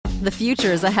The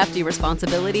future is a hefty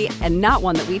responsibility and not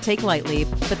one that we take lightly.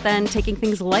 But then taking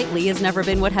things lightly has never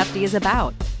been what Hefty is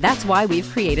about. That's why we've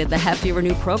created the Hefty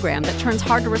Renew program that turns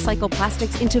hard-to-recycle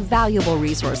plastics into valuable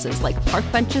resources like park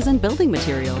benches and building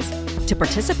materials. To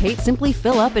participate, simply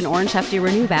fill up an orange Hefty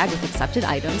Renew bag with accepted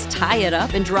items, tie it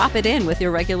up, and drop it in with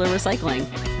your regular recycling.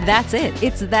 That's it.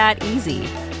 It's that easy.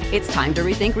 It's time to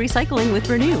rethink recycling with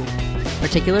Renew.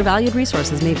 Particular valued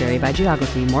resources may vary by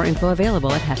geography. More info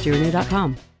available at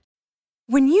heftyrenew.com.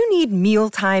 When you need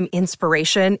mealtime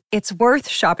inspiration, it's worth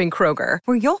shopping Kroger,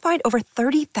 where you'll find over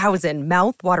 30,000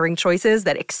 mouth-watering choices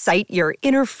that excite your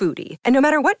inner foodie. And no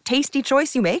matter what tasty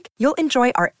choice you make, you'll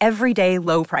enjoy our everyday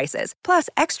low prices, plus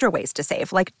extra ways to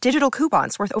save, like digital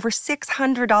coupons worth over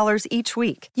 $600 each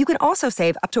week. You can also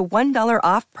save up to $1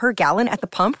 off per gallon at the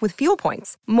pump with fuel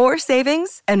points. More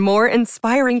savings and more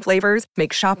inspiring flavors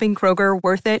make shopping Kroger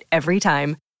worth it every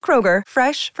time. Kroger,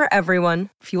 fresh for everyone.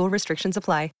 Fuel restrictions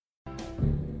apply.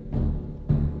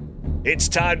 It's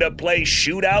time to play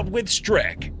Shootout with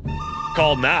Strick.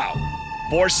 Call now,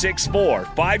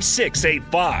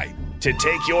 464-5685, to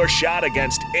take your shot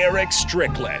against Eric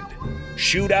Strickland.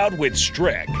 Shootout with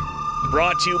Strick.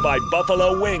 Brought to you by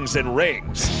Buffalo Wings and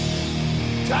Rings.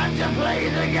 Time to play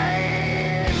the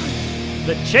game!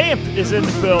 The champ is in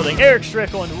the building. Eric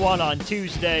Strickland won on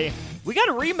Tuesday. We got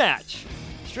a rematch.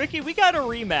 Stricky, we got a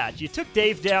rematch. You took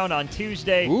Dave down on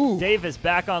Tuesday. Ooh. Dave is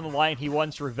back on the line. He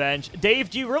wants revenge. Dave,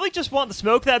 do you really just want the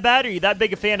smoke that bad, or are you that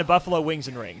big a fan of Buffalo Wings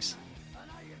and Rings?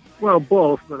 Well,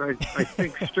 both, but I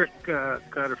think Strick got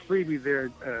a freebie there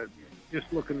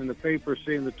just looking in the paper,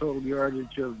 seeing the total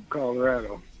yardage of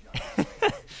Colorado.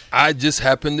 I just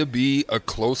happened to be a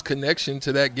close connection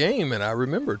to that game, and I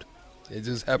remembered. It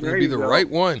just happened to be the right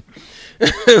one.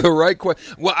 The right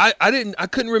question. Well, I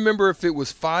couldn't remember if it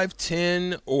was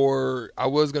 5'10", or I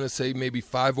was going to say maybe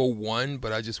 5'01",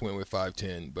 but I just went with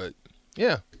 5'10". But,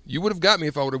 yeah, you would have got me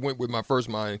if I would have went with my first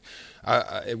mind,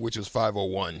 which was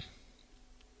 5'01".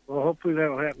 Well, hopefully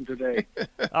that'll happen today.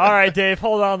 All right, Dave,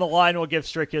 hold on the line. We'll give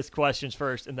Strick his questions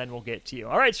first, and then we'll get to you.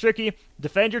 All right, Stricky,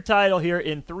 defend your title here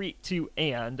in 3, 2,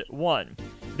 and 1.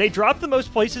 They dropped the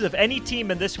most places of any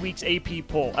team in this week's AP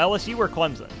poll, LSU or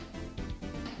Clemson?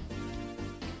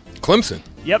 Clemson.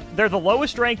 Yep, they're the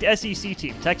lowest-ranked SEC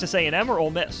team, Texas A&M or Ole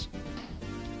Miss?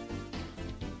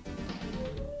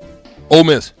 Ole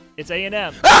Miss. It's A&M.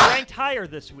 They're ranked higher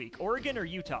this week, Oregon or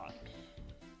Utah?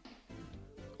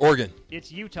 Oregon.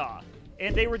 It's Utah.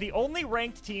 And they were the only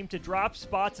ranked team to drop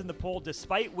spots in the poll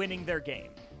despite winning their game.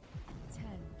 10,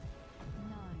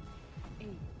 9, 8,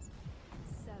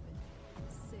 7,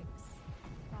 6,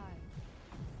 5.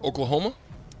 Oklahoma?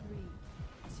 3,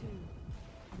 2,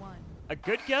 1. A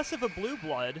good guess of a blue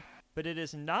blood, but it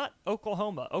is not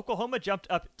Oklahoma. Oklahoma jumped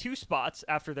up 2 spots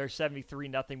after their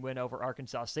 73-0 win over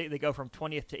Arkansas State. They go from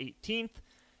 20th to 18th.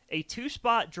 A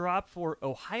 2-spot drop for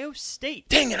Ohio State.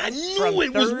 Dang it, I knew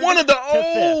it was one of the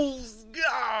O's.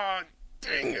 God,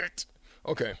 dang it.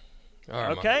 Okay. All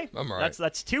right. Okay. I'm all right.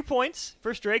 That's 2 points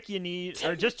for Strick. You need,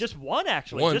 or just one,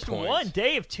 actually. 1 just point. one.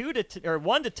 Dave,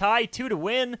 1 to tie, 2 to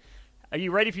win. Are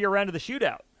you ready for your round of the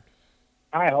shootout?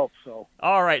 I hope so.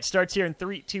 All right, starts here in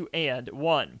 3, 2, and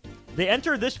 1. They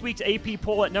enter this week's AP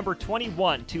poll at number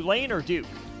 21, Tulane or Duke?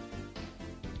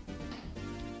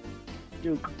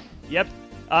 Duke. Yep.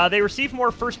 They received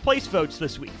more first-place votes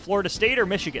this week, Florida State or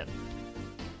Michigan?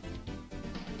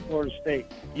 Florida State.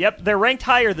 Yep, they're ranked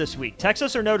higher this week,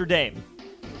 Texas or Notre Dame?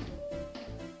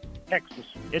 Texas.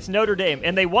 It's Notre Dame,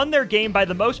 and they won their game by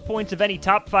the most points of any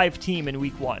top 5 team in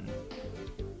week 1.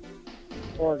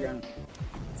 Oregon.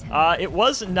 It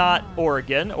was not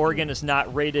Oregon. Oregon is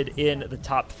not rated in the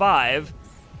top 5.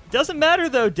 Doesn't matter,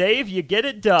 though, Dave. You get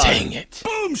it done. Dang it.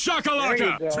 Boom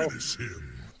shakalaka! Finish him.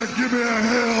 Give me a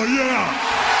hell yeah!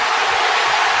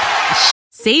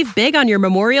 Save big on your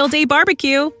Memorial Day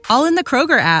barbecue, all in the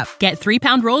Kroger app. Get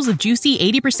 3-pound rolls of juicy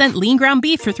 80% lean ground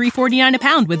beef for $3.49 a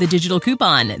pound with a digital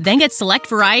coupon. Then get select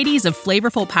varieties of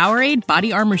flavorful Powerade,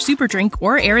 Body Armor Super Drink,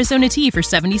 or Arizona tea for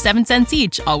 77 cents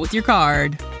each, all with your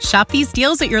card. Shop these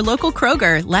deals at your local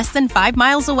Kroger, less than 5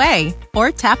 miles away.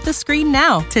 Or tap the screen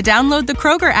now to download the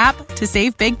Kroger app to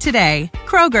save big today.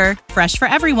 Kroger, fresh for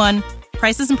everyone.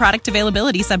 Prices and product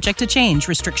availability subject to change.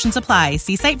 Restrictions apply.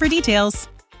 See site for details.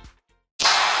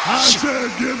 I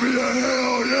said give me a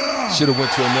hell yeah! Should have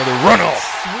went to another runoff.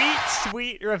 Sweet,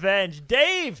 sweet revenge.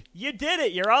 Dave, you did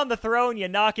it. You're on the throne. You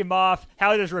knock him off.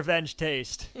 How does revenge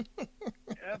taste?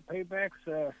 Yeah, payback's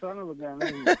son of a gun.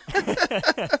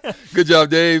 Good job,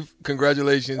 Dave.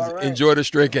 Congratulations. All right. Enjoy the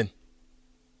Strickin'.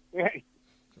 Hey.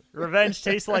 Revenge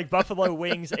tastes like buffalo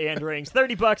wings and rings.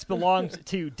 $30 belongs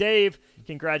to Dave.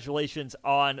 Congratulations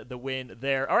on the win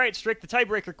there. All right, Strick, the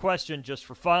tiebreaker question just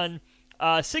for fun.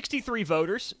 63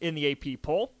 voters in the AP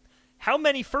poll. How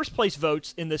many first-place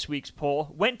votes in this week's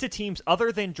poll went to teams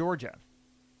other than Georgia?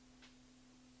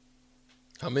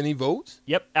 How many votes?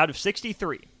 Yep, out of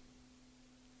 63.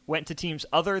 Went to teams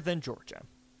other than Georgia.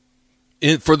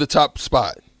 For the top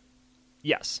spot?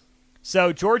 Yes.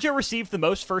 So Georgia received the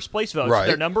most first-place votes. Right.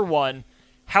 They're number one.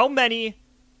 How many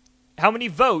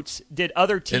votes did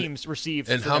other teams receive?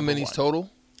 And how many total?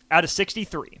 Out of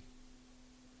 63.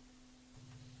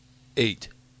 8.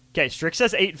 Okay, Strick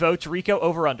says 8 votes. Rico,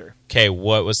 over under. Okay,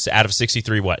 what was out of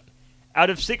 63? What? Out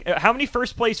of how many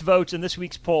first place votes in this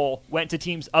week's poll went to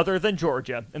teams other than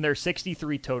Georgia? And there's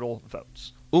 63 total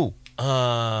votes. Ooh,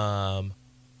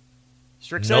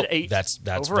 Strick said 8. That's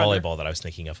over volleyball under. that I was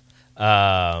thinking of.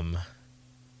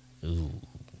 Ooh,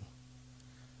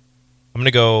 I'm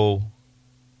gonna go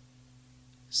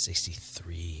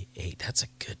 63, 8. That's a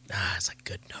good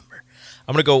number.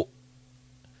 I'm gonna go.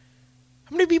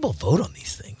 How many people vote on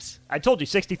these things? I told you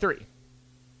 63.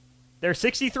 There are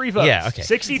 63 votes. Yeah, okay.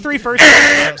 63 first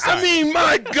place. I mean,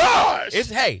 my gosh.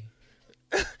 Hey,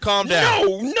 calm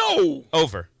down. No.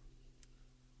 Over.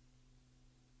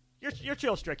 You're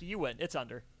chill, Stricky. You win. It's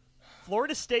under.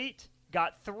 Florida State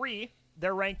got 3.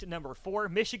 They're ranked number 4.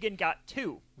 Michigan got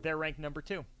 2. They're ranked number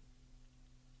 2.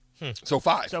 So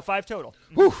 5. So 5 total.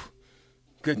 Whew.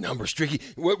 Good number, Stricky.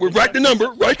 We're write the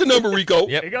number. Write the number, Rico.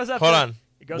 Yep. It goes up Hold there. on.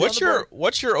 It goes What's on the board.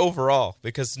 what's your overall?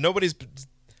 Because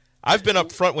I've been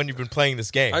up front when you've been playing this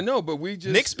game. I know, but we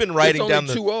just Nick's been writing down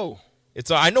the 2-0.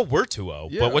 I know we're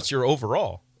 2-0, Yeah. but what's your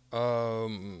overall?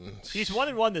 He's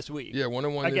 1-1 this week. Yeah,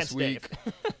 1-1 this against week.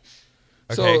 Dave.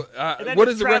 So, then what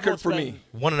if is the travel, record for it's me?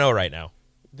 1-0 right now.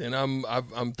 Then I'm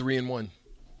 3-1.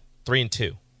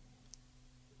 3-2.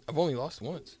 I've only lost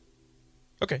once.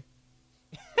 Okay.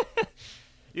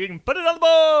 You can put it on the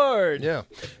board. Yeah,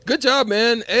 good job,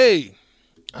 man. Hey,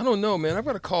 I don't know, man. I've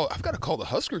got to call the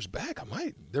Huskers back.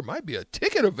 There might be a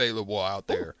ticket available out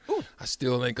there. Ooh. I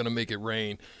still ain't gonna make it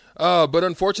rain. But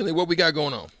unfortunately, what we got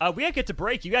going on? We gotta get to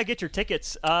break. You gotta get your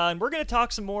tickets. And we're gonna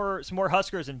talk some more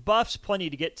Huskers and Buffs. Plenty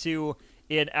to get to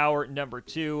in hour number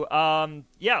 2.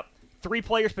 3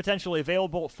 players potentially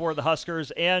available for the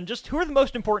Huskers, and just who are the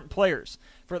most important players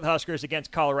for the Huskers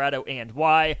against Colorado and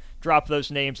why. Drop those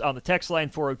names on the text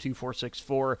line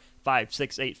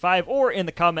 402-464-5685 or in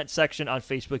the comments section on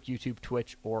Facebook, YouTube,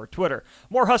 Twitch, or Twitter.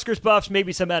 More Huskers Buffs,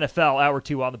 maybe some NFL. Hour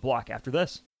 2 on the block after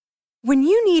this. When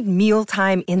you need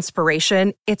mealtime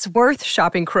inspiration, it's worth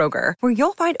shopping Kroger, where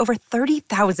you'll find over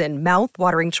 30,000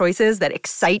 mouth-watering choices that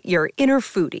excite your inner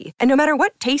foodie. And no matter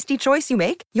what tasty choice you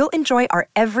make, you'll enjoy our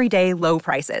everyday low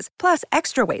prices, plus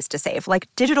extra ways to save, like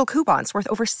digital coupons worth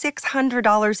over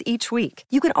 $600 each week.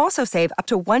 You can also save up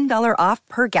to $1 off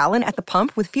per gallon at the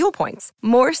pump with fuel points.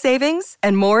 More savings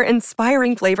and more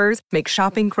inspiring flavors make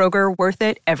shopping Kroger worth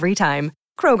it every time.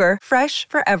 Kroger, fresh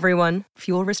for everyone.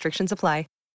 Fuel restrictions apply.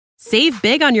 Save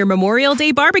big on your Memorial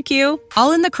Day barbecue,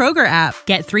 all in the Kroger app.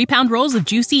 Get 3-pound rolls of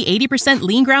juicy 80%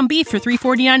 lean ground beef for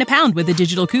 $3.49 a pound with a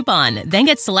digital coupon. Then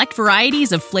get select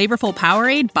varieties of flavorful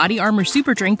Powerade, Body Armor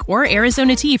Super Drink, or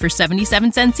Arizona tea for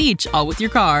 77 cents each, all with your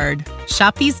card.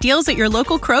 Shop these deals at your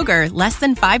local Kroger, less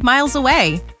than 5 miles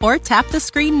away. Or tap the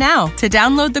screen now to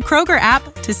download the Kroger app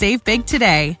to save big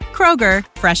today. Kroger,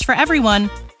 fresh for everyone.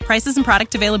 Prices and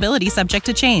product availability subject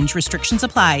to change. Restrictions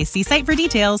apply. See site for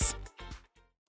details.